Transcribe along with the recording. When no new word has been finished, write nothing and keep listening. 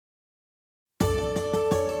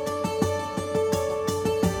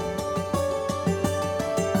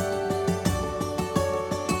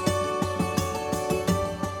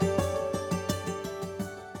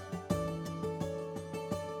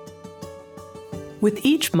With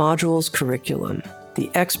each module's curriculum,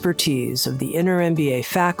 the expertise of the Inner MBA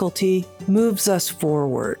faculty moves us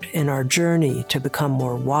forward in our journey to become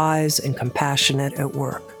more wise and compassionate at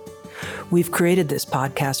work. We've created this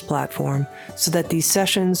podcast platform so that these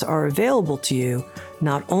sessions are available to you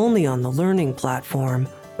not only on the learning platform,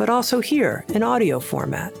 but also here in audio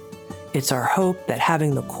format. It's our hope that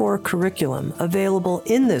having the core curriculum available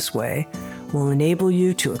in this way will enable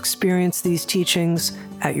you to experience these teachings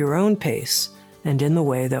at your own pace and in the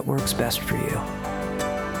way that works best for you.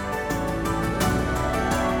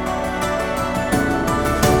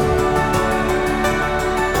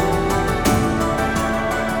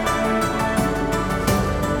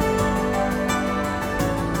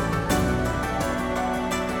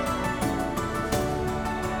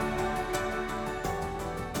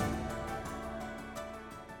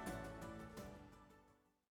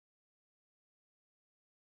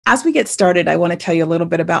 As we get started, I want to tell you a little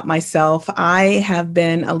bit about myself. I have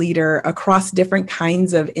been a leader across different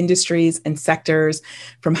kinds of industries and sectors,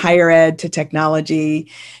 from higher ed to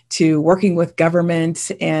technology to working with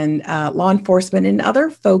government and law enforcement and other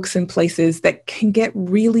folks in places that can get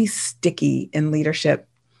really sticky in leadership.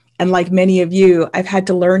 And like many of you, I've had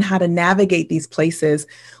to learn how to navigate these places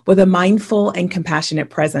with a mindful and compassionate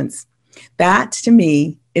presence. That, to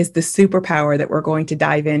me, is the superpower that we're going to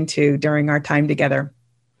dive into during our time together.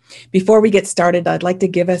 Before we get started, I'd like to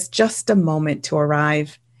give us just a moment to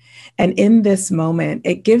arrive. And in this moment,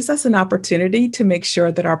 it gives us an opportunity to make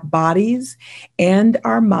sure that our bodies and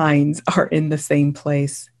our minds are in the same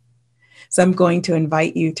place. So I'm going to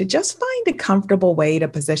invite you to just find a comfortable way to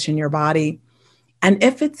position your body. And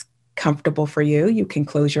if it's comfortable for you, you can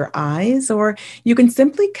close your eyes, or you can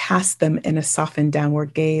simply cast them in a softened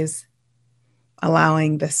downward gaze,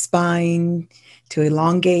 allowing the spine to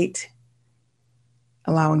elongate,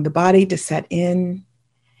 allowing the body to set in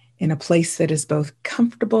a place that is both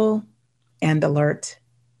comfortable and alert.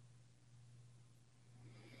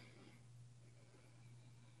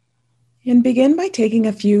 And begin by taking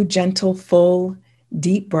a few gentle, full,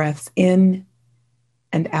 deep breaths in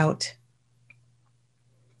and out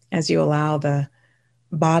as you allow the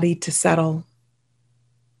body to settle,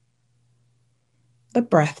 the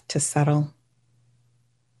breath to settle,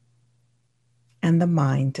 and the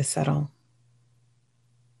mind to settle.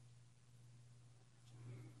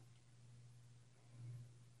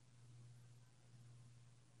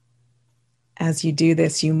 As you do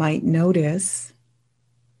this, you might notice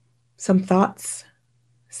some thoughts,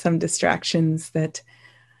 some distractions that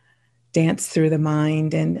dance through the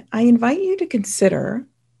mind. And I invite you to consider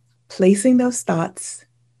placing those thoughts,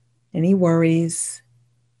 any worries,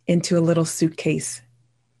 into a little suitcase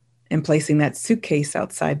and placing that suitcase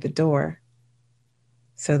outside the door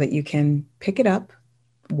so that you can pick it up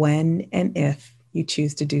when and if you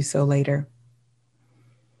choose to do so later.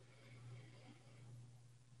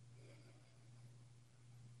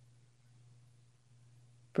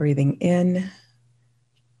 Breathing in,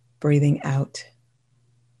 breathing out.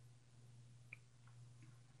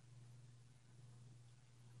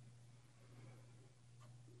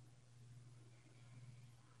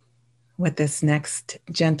 With this next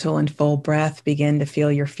gentle and full breath, begin to feel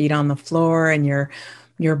your feet on the floor and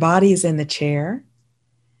your body's in the chair.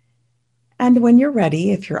 And when you're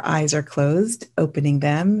ready, if your eyes are closed, opening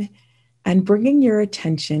them and bringing your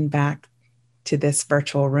attention back to this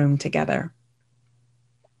virtual room together.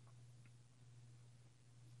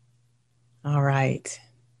 All right.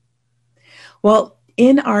 Well,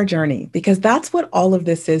 in our journey, because that's what all of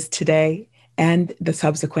this is today and the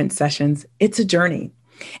subsequent sessions, it's a journey.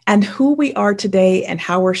 And who we are today and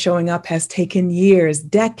how we're showing up has taken years,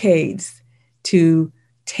 decades to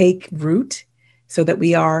take root so that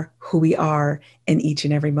we are who we are in each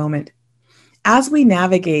and every moment. As we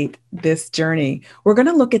navigate this journey, we're going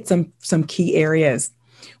to look at some key areas.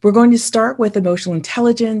 We're going to start with emotional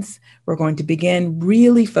intelligence. We're going to begin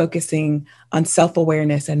really focusing on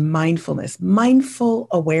self-awareness and mindfulness, mindful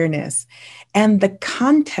awareness, and the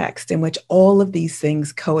context in which all of these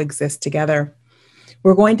things coexist together.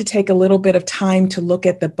 We're going to take a little bit of time to look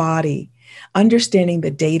at the body, understanding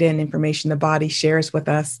the data and information the body shares with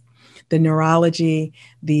us, the neurology,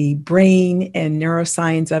 the brain and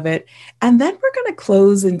neuroscience of it. And then we're going to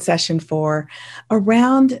close in session 4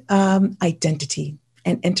 around identity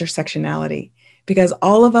and intersectionality, because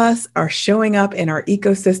all of us are showing up in our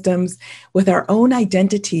ecosystems with our own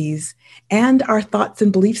identities and our thoughts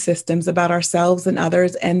and belief systems about ourselves and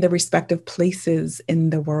others and the respective places in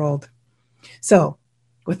the world. So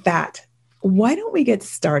with that, why don't we get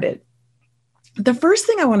started? The first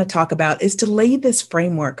thing I want to talk about is to lay this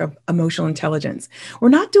framework of emotional intelligence. We're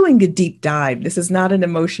not doing a deep dive. This is not an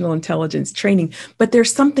emotional intelligence training, but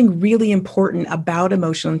there's something really important about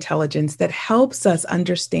emotional intelligence that helps us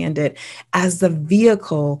understand it as the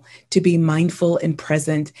vehicle to be mindful and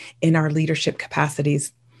present in our leadership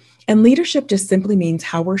capacities. And leadership just simply means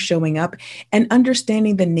how we're showing up and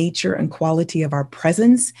understanding the nature and quality of our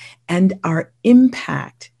presence and our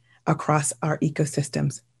impact across our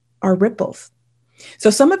ecosystems, our ripples.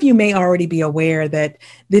 So some of you may already be aware that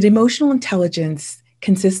emotional intelligence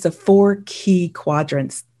consists of four key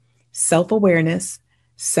quadrants: self-awareness,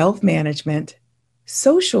 self-management,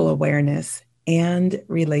 social awareness, and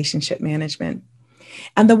relationship management.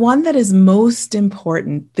 And the one that is most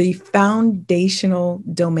important, the foundational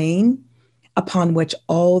domain upon which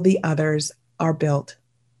all the others are built,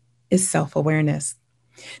 is self-awareness.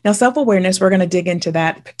 Now, self-awareness, we're going to dig into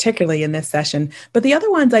that particularly in this session, but the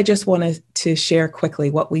other ones I just wanted to share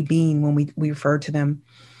quickly what we mean when we refer to them.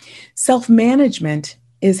 Self-management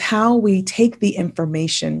is how we take the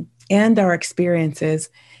information and our experiences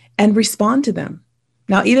and respond to them.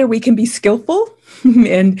 Now, either we can be skillful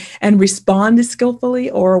and respond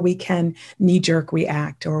skillfully, or we can knee-jerk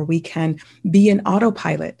react, or we can be an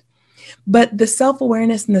autopilot. But the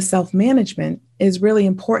self-awareness and the self-management is really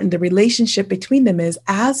important. The relationship between them is,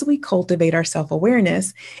 as we cultivate our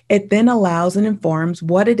self-awareness, it then allows and informs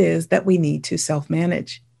what it is that we need to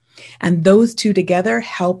self-manage. And those two together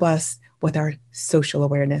help us with our social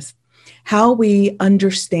awareness, how we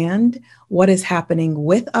understand what is happening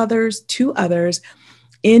with others, to others,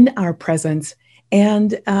 in our presence,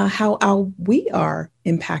 and how we are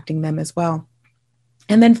impacting them as well.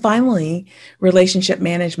 And then finally, relationship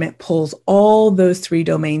management pulls all those three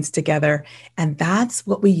domains together. And that's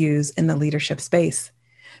what we use in the leadership space,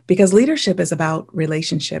 because leadership is about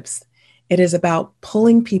relationships. It is about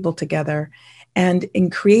pulling people together and in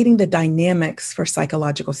creating the dynamics for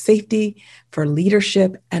psychological safety, for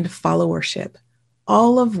leadership and followership,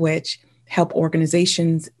 all of which help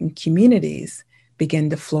organizations and communities begin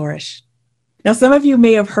to flourish. Now, some of you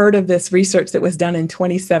may have heard of this research that was done in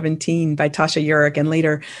 2017 by Tasha Eurich and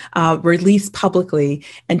later released publicly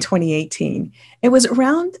in 2018. It was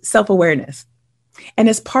around self-awareness. And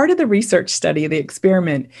as part of the research study, the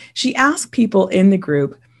experiment, she asked people in the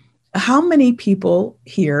group, how many people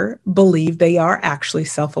here believe they are actually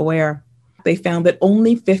self-aware? They found that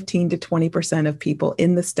only 15 to 20% of people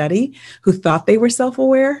in the study who thought they were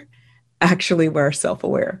self-aware actually were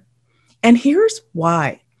self-aware. And here's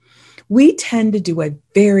why. We tend to do a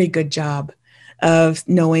very good job of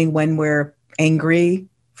knowing when we're angry,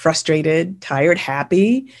 frustrated, tired,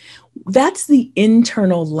 happy. That's the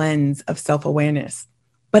internal lens of self-awareness.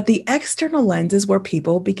 But the external lens is where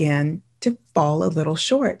people began to fall a little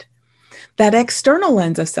short. That external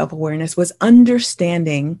lens of self-awareness was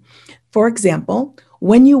understanding, for example,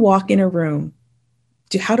 when you walk in a room,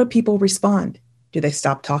 how do people respond? Do they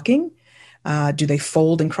stop talking? Do they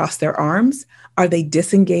fold and cross their arms? Are they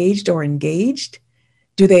disengaged or engaged?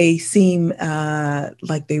 Do they seem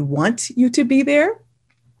like they want you to be there?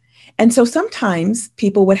 And so sometimes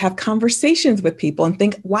people would have conversations with people and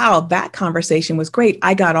think, wow, that conversation was great.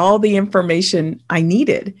 I got all the information I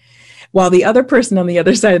needed. While the other person on the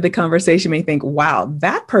other side of the conversation may think, wow,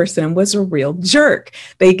 that person was a real jerk.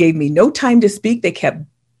 They gave me no time to speak. They kept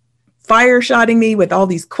fire-shotting me with all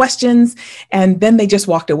these questions, and then they just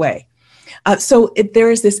walked away. So there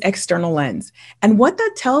is this external lens. And what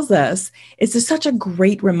that tells us is such a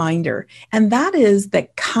great reminder. And that is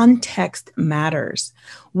that context matters.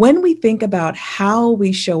 When we think about how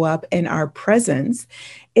we show up in our presence,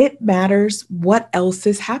 it matters what else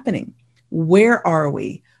is happening. Where are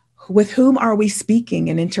we? With whom are we speaking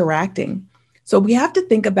and interacting? So we have to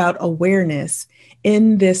think about awareness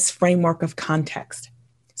in this framework of context.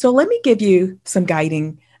 So let me give you some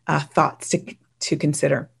guiding thoughts to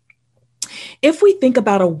consider. If we think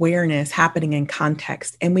about awareness happening in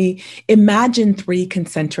context and we imagine three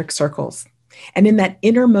concentric circles, and in that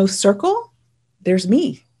innermost circle, there's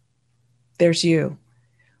me, there's you.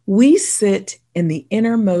 We sit in the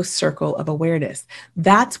innermost circle of awareness.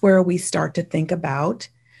 That's where we start to think about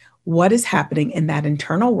what is happening in that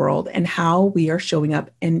internal world and how we are showing up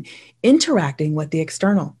and interacting with the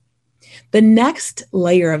external. The next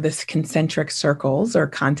layer of this concentric circles or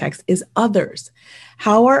context is others.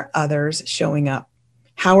 How are others showing up?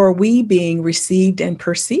 How are we being received and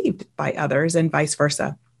perceived by others, and vice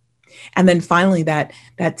versa? And then finally, that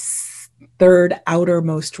third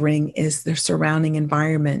outermost ring is the surrounding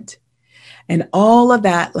environment. And all of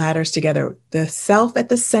that ladders together. The self at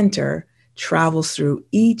the center travels through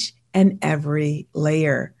each and every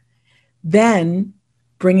layer. Then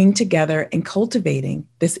bringing together and cultivating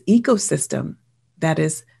this ecosystem that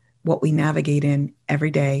is what we navigate in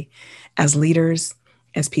every day as leaders,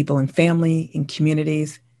 as people in family, in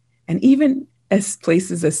communities, and even as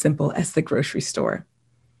places as simple as the grocery store.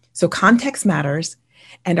 So context matters,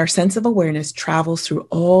 and our sense of awareness travels through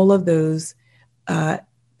all of those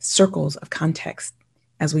circles of context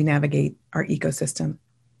as we navigate our ecosystem.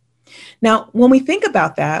 Now, when we think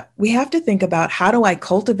about that, we have to think about, how do I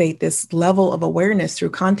cultivate this level of awareness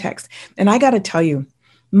through context? And I got to tell you,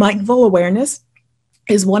 mindful awareness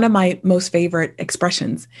is one of my most favorite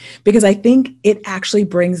expressions, because I think it actually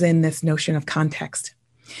brings in this notion of context.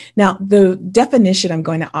 Now, the definition I'm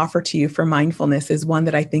going to offer to you for mindfulness is one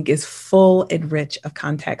that I think is full and rich of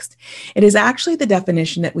context. It is actually the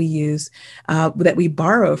definition that we use, that we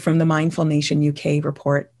borrow from the Mindful Nation UK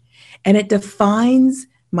report. And it defines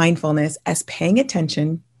mindfulness as paying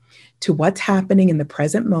attention to what's happening in the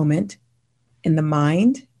present moment, in the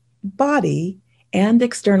mind, body, and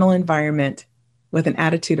external environment, with an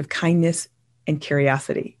attitude of kindness and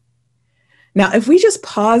curiosity. Now, if we just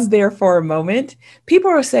pause there for a moment,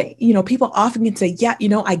 people often can say, yeah,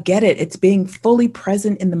 I get it. It's being fully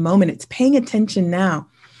present in the moment. It's paying attention now.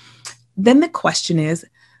 Then the question is,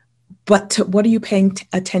 but what are you paying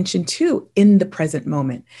attention to in the present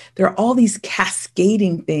moment? There are all these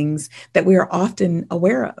cascading things that we are often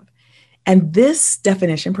aware of. And this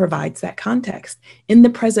definition provides that context. In the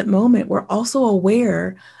present moment, we're also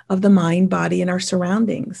aware of the mind, body, and our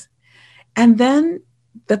surroundings. And then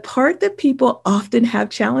the part that people often have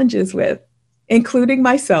challenges with, including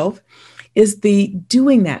myself, is the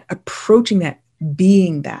doing that, approaching that,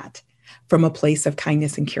 being that from a place of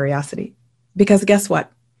kindness and curiosity. Because guess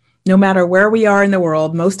what? No matter where we are in the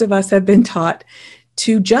world, most of us have been taught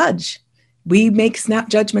to judge. We make snap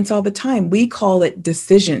judgments all the time. We call it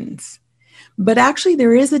decisions. But actually,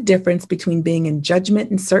 there is a difference between being in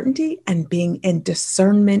judgment and certainty and being in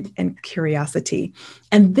discernment and curiosity.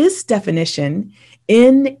 And this definition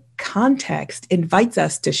in context invites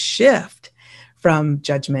us to shift from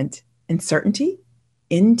judgment and certainty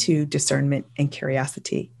into discernment and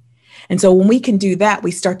curiosity. And so when we can do that,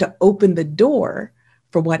 we start to open the door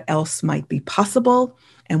for what else might be possible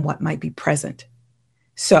and what might be present.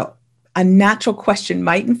 So a natural question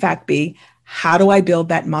might in fact be, how do I build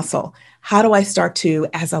that muscle? How do I start to,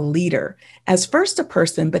 as a leader, as first a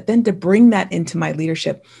person, but then to bring that into my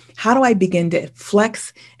leadership? How do I begin to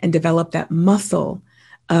flex and develop that muscle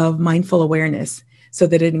of mindful awareness so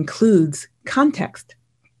that it includes context?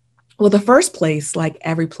 Well, the first place, like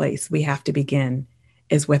every place we have to begin,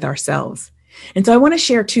 is with ourselves. And so I want to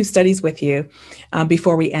share two studies with you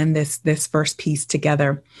before we end this first piece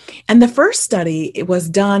together. And the first study, it was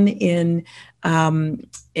done in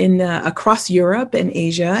across Europe and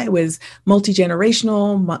Asia. It was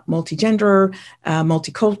multi-generational, multi-gender,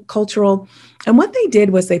 multicultural. And what they did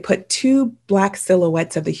was they put two black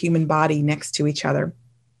silhouettes of the human body next to each other.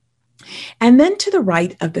 And then to the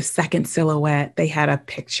right of the second silhouette, they had a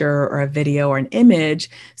picture or a video or an image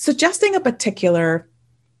suggesting a particular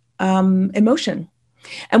emotion.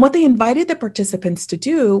 And what they invited the participants to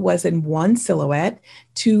do was, in one silhouette,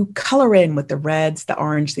 to color in with the reds, the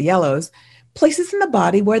orange, the yellows, places in the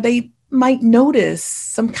body where they might notice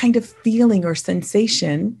some kind of feeling or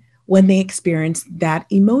sensation when they experience that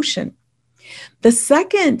emotion. The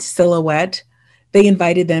second silhouette, they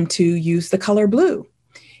invited them to use the color blue.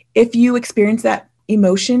 If you experience that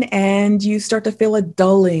emotion and you start to feel a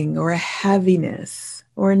dulling or a heaviness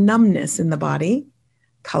or a numbness in the body,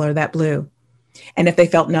 color that blue. And if they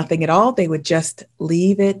felt nothing at all, they would just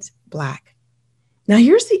leave it black. Now,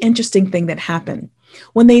 here's the interesting thing that happened.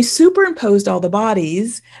 When they superimposed all the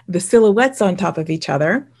bodies, the silhouettes on top of each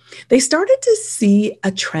other, they started to see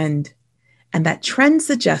a trend. And that trend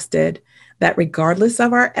suggested that regardless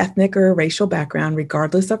of our ethnic or racial background,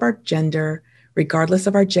 regardless of our gender, regardless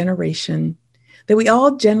of our generation, that we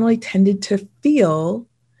all generally tended to feel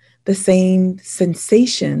the same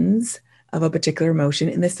sensations of a particular emotion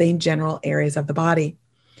in the same general areas of the body.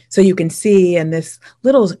 So you can see in this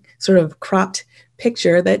little sort of cropped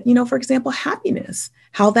picture that, for example, happiness,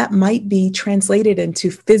 how that might be translated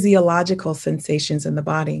into physiological sensations in the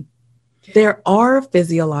body. There are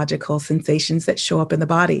physiological sensations that show up in the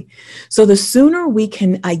body. So the sooner we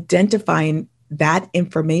can identify that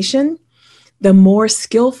information, the more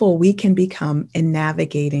skillful we can become in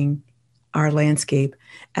navigating our landscape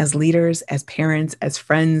as leaders, as parents, as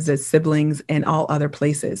friends, as siblings, and all other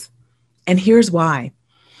places. And here's why.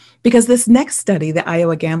 Because this next study, the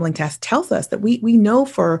Iowa Gambling Test, tells us that we know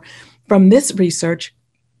from this research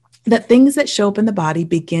that things that show up in the body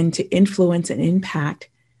begin to influence and impact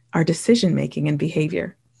our decision-making and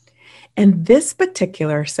behavior. In this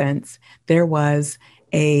particular sense, there was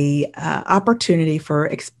a opportunity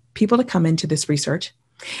for people to come into this research,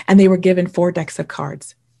 and they were given 4 decks of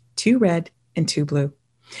cards, 2 red and 2 blue.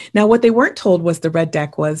 Now, what they weren't told was the red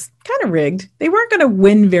deck was kind of rigged. They weren't going to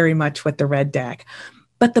win very much with the red deck,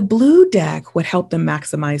 but the blue deck would help them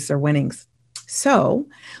maximize their winnings. So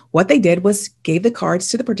what they did was gave the cards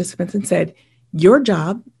to the participants and said, your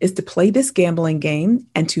job is to play this gambling game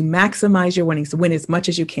and to maximize your winnings, to win as much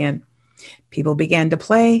as you can. People began to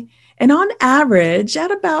play, and on average,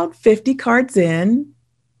 at about 50 cards in,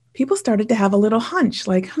 people started to have a little hunch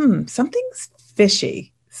like, something's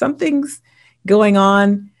fishy. Something's going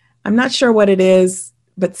on. I'm not sure what it is,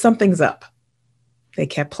 but something's up. They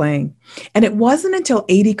kept playing. And it wasn't until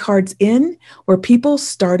 80 cards in where people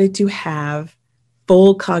started to have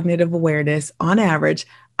full cognitive awareness on average.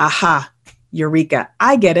 Aha, eureka,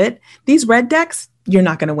 I get it. These red decks, you're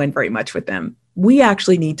not going to win very much with them. We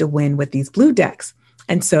actually need to win with these blue decks.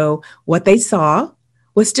 And so what they saw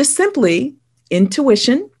was just simply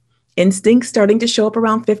intuition, instinct starting to show up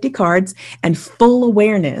around 50 cards, and full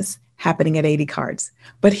awareness happening at 80 cards.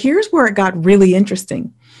 But here's where it got really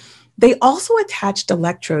interesting. They also attached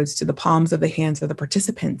electrodes to the palms of the hands of the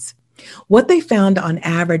participants. What they found on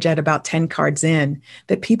average at about 10 cards in,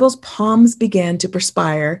 that people's palms began to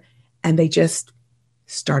perspire and they just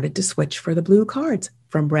started to switch for the blue cards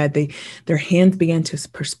from red. Their hands began to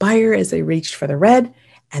perspire as they reached for the red,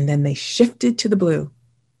 and then they shifted to the blue,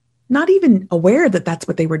 not even aware that that's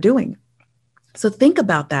what they were doing. So think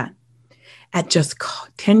about that. At just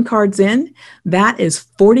 10 cards in, that is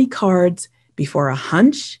 40 cards before a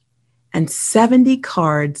hunch and 70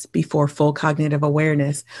 cards before full cognitive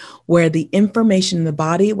awareness, where the information in the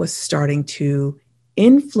body was starting to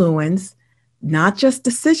influence not just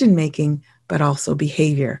decision-making, but also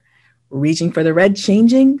behavior. Reaching for the red,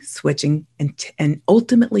 changing, switching, and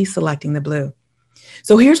ultimately selecting the blue.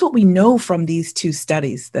 So here's what we know from these 2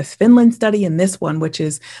 studies, the Finland study and this one, which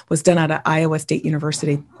was done out of Iowa State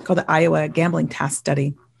University, called the Iowa Gambling Task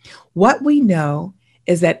Study. What we know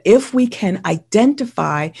is that if we can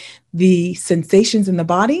identify the sensations in the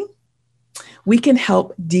body, we can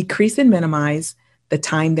help decrease and minimize the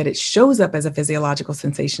time that it shows up as a physiological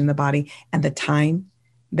sensation in the body and the time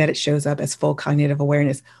that it shows up as full cognitive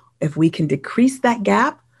awareness. If we can decrease that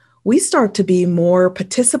gap, we start to be more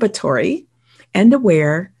participatory and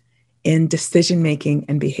aware in decision-making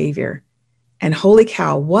and behavior. And holy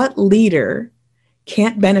cow, what leader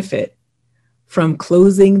can't benefit from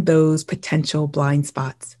closing those potential blind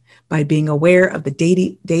spots by being aware of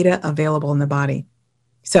the data available in the body?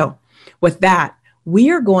 So with that,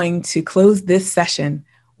 we are going to close this session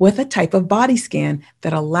with a type of body scan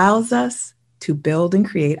that allows us to build and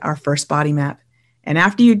create our first body map. And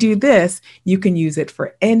after you do this, you can use it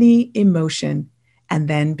for any emotion and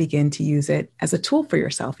then begin to use it as a tool for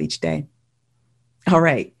yourself each day. All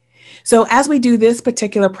right. So as we do this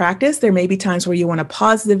particular practice, there may be times where you want to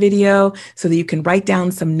pause the video so that you can write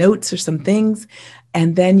down some notes or some things,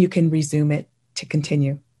 and then you can resume it to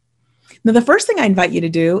continue. Now, the first thing I invite you to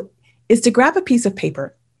do is to grab a piece of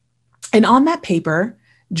paper, and on that paper,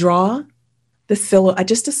 draw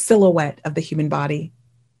just a silhouette of the human body.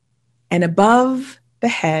 And above the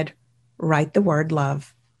head, write the word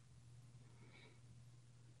love.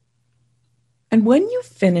 And when you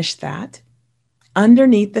finish that,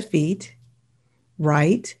 underneath the feet,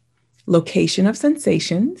 write location of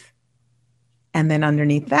sensations. And then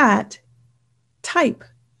underneath that, type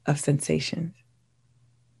of sensations.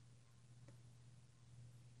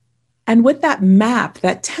 And with that map,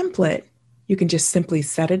 that template, you can just simply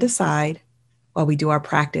set it aside while we do our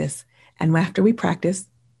practice. And after we practice,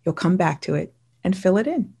 you'll come back to it and fill it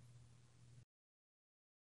in.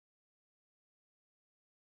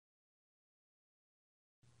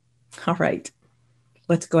 All right,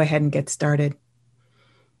 let's go ahead and get started.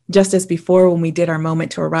 Just as before, when we did our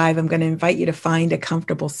moment to arrive, I'm going to invite you to find a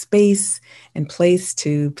comfortable space and place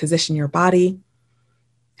to position your body,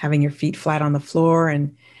 having your feet flat on the floor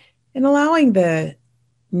and allowing the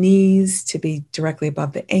knees to be directly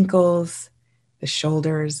above the ankles, the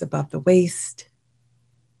shoulders above the waist.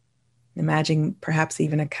 Imagine perhaps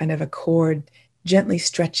even a kind of a cord gently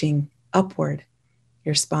stretching upward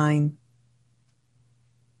your spine.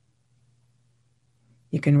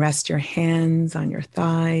 You can rest your hands on your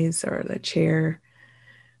thighs or the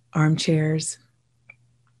armchairs.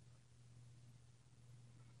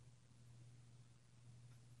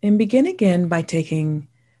 And begin again by taking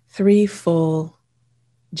 3 full,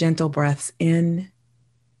 gentle breaths in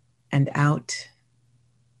and out.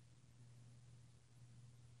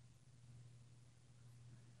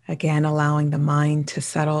 Again, allowing the mind to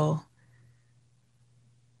settle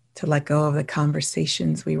to let go of the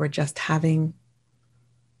conversations we were just having.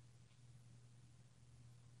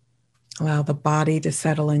 Allow the body to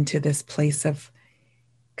settle into this place of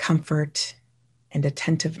comfort and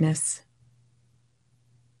attentiveness.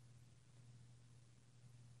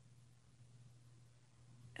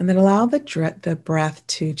 And then allow the breath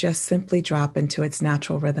to just simply drop into its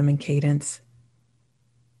natural rhythm and cadence.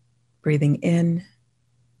 Breathing in,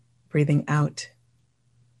 breathing out.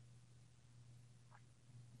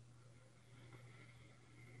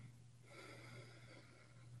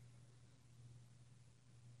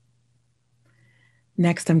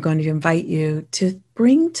 Next, I'm going to invite you to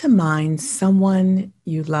bring to mind someone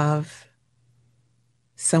you love,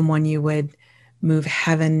 someone you would move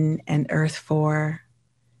heaven and earth for,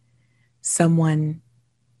 someone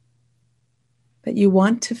that you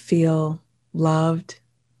want to feel loved,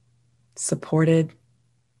 supported,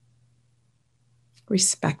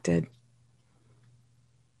 respected.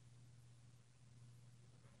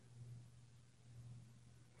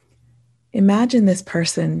 Imagine this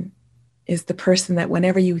person is the person that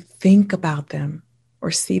whenever you think about them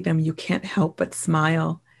or see them, you can't help but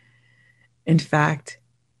smile. In fact,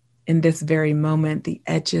 in this very moment, the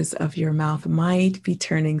edges of your mouth might be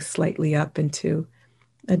turning slightly up into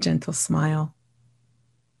a gentle smile.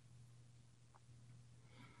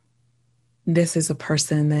 This is a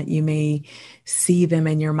person that you may see them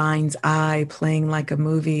in your mind's eye playing like a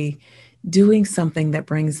movie, doing something that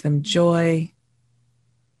brings them joy.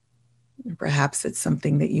 Perhaps it's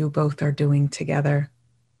something that you both are doing together.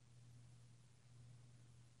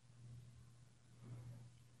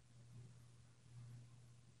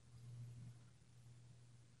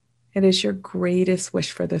 It is your greatest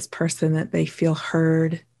wish for this person that they feel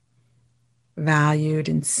heard, valued,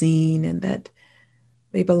 and seen, and that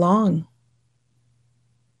they belong,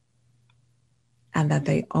 and that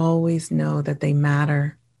they always know that they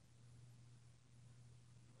matter.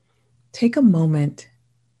 Take a moment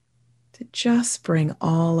to just bring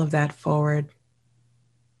all of that forward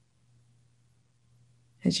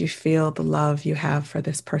as you feel the love you have for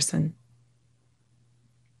this person.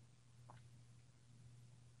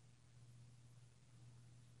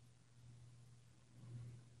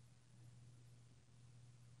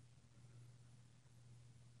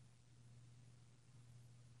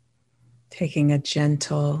 Taking a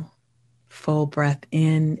gentle, full breath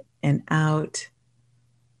in and out.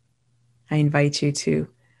 I invite you to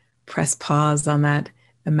press pause on that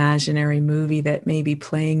imaginary movie that may be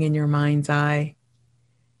playing in your mind's eye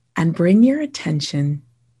and bring your attention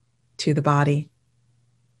to the body.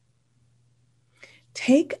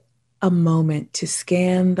 Take a moment to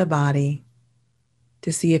scan the body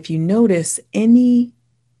to see if you notice any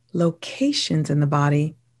locations in the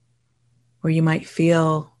body where you might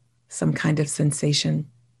feel some kind of sensation.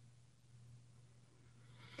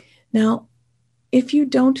 Now, if you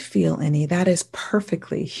don't feel any, that is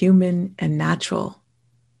perfectly human and natural.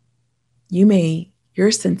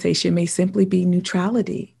 Your sensation may simply be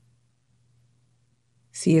neutrality.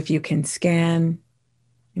 See if you can scan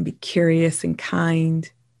and be curious and kind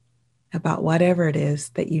about whatever it is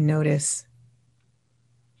that you notice.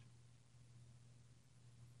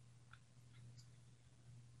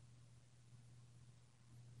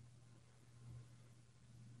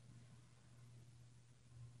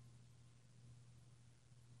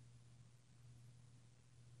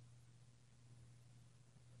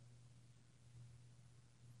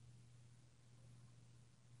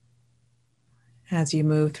 As you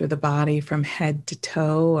move through the body from head to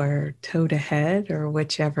toe or toe to head or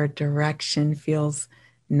whichever direction feels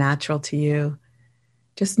natural to you,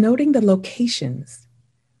 just noting the locations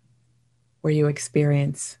where you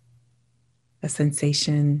experience a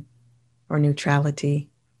sensation or neutrality.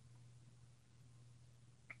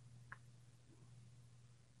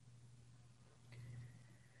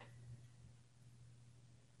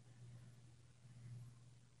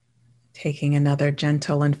 Taking another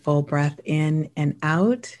gentle and full breath in and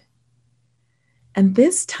out. And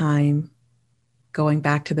this time, going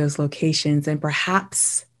back to those locations and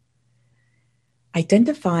perhaps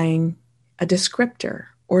identifying a descriptor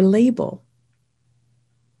or label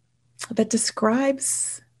that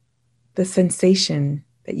describes the sensation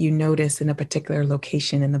that you notice in a particular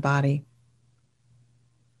location in the body.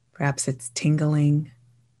 Perhaps it's tingling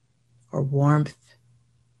or warmth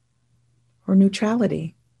or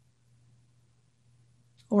neutrality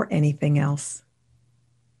or anything else.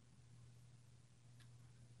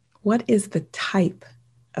 What is the type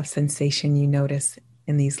of sensation you notice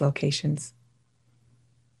in these locations?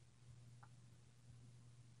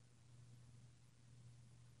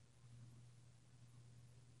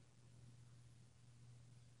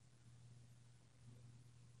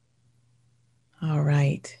 All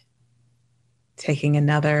right. Taking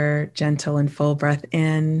another gentle and full breath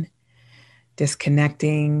in,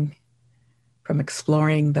 disconnecting from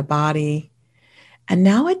exploring the body. And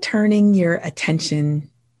now turning your attention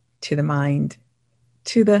to the mind,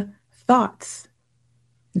 to the thoughts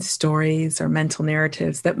and stories or mental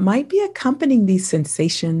narratives that might be accompanying these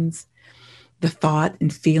sensations, the thought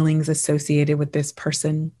and feelings associated with this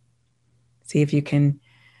person. See if you can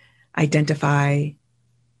identify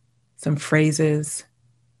some phrases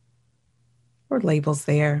or labels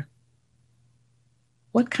there.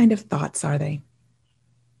 What kind of thoughts are they?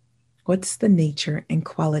 What's the nature and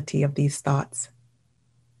quality of these thoughts?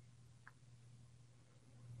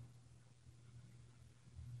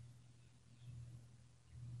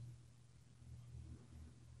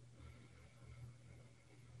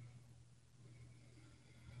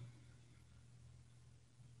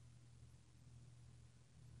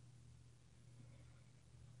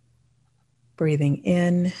 Breathing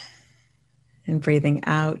in and breathing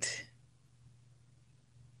out.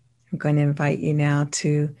 I'm going to invite you now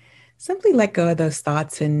to simply let go of those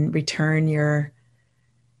thoughts and return your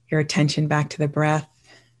attention back to the breath,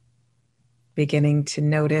 beginning to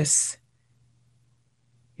notice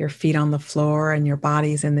your feet on the floor and your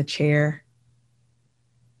body's in the chair.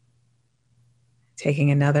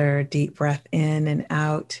 Taking another deep breath in and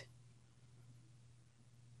out.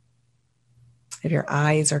 If your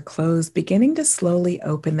eyes are closed, beginning to slowly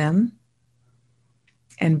open them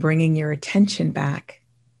and bringing your attention back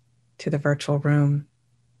to the virtual room.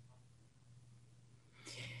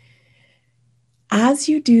 As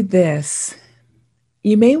you do this,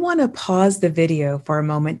 you may want to pause the video for a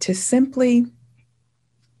moment to simply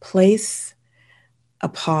place a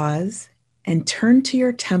pause and turn to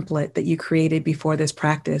your template that you created before this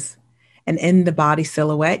practice. And in the body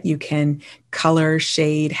silhouette, you can color,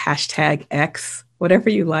 shade, #X,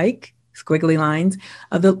 whatever you like, squiggly lines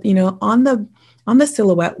of the, on the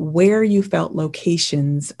silhouette where you felt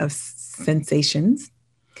locations of sensations.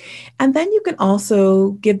 And then you can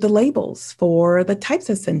also give the labels for the types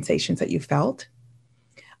of sensations that you felt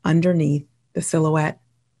underneath the silhouette.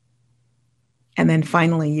 And then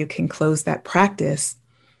finally, you can close that practice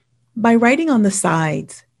by writing on the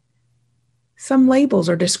sides some labels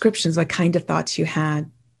or descriptions of kind of thoughts you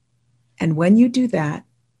had. And when you do that,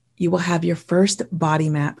 you will have your first body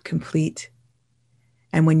map complete.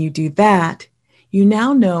 And when you do that, you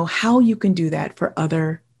now know how you can do that for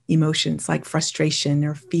other emotions like frustration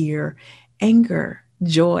or fear, anger,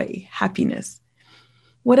 joy, happiness.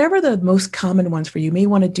 Whatever the most common ones for you, you may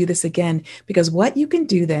want to do this again, because what you can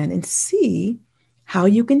do then and see how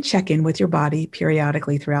you can check in with your body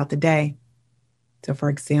periodically throughout the day. So for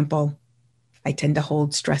example, I tend to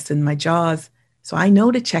hold stress in my jaws. So I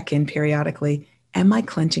know to check in periodically. Am I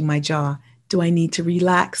clenching my jaw? Do I need to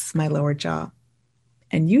relax my lower jaw?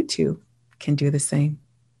 And you too can do the same.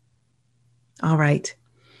 All right.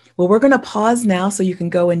 Well, we're going to pause now so you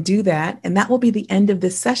can go and do that. And that will be the end of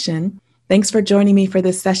this session. Thanks for joining me for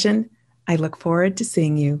this session. I look forward to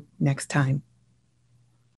seeing you next time.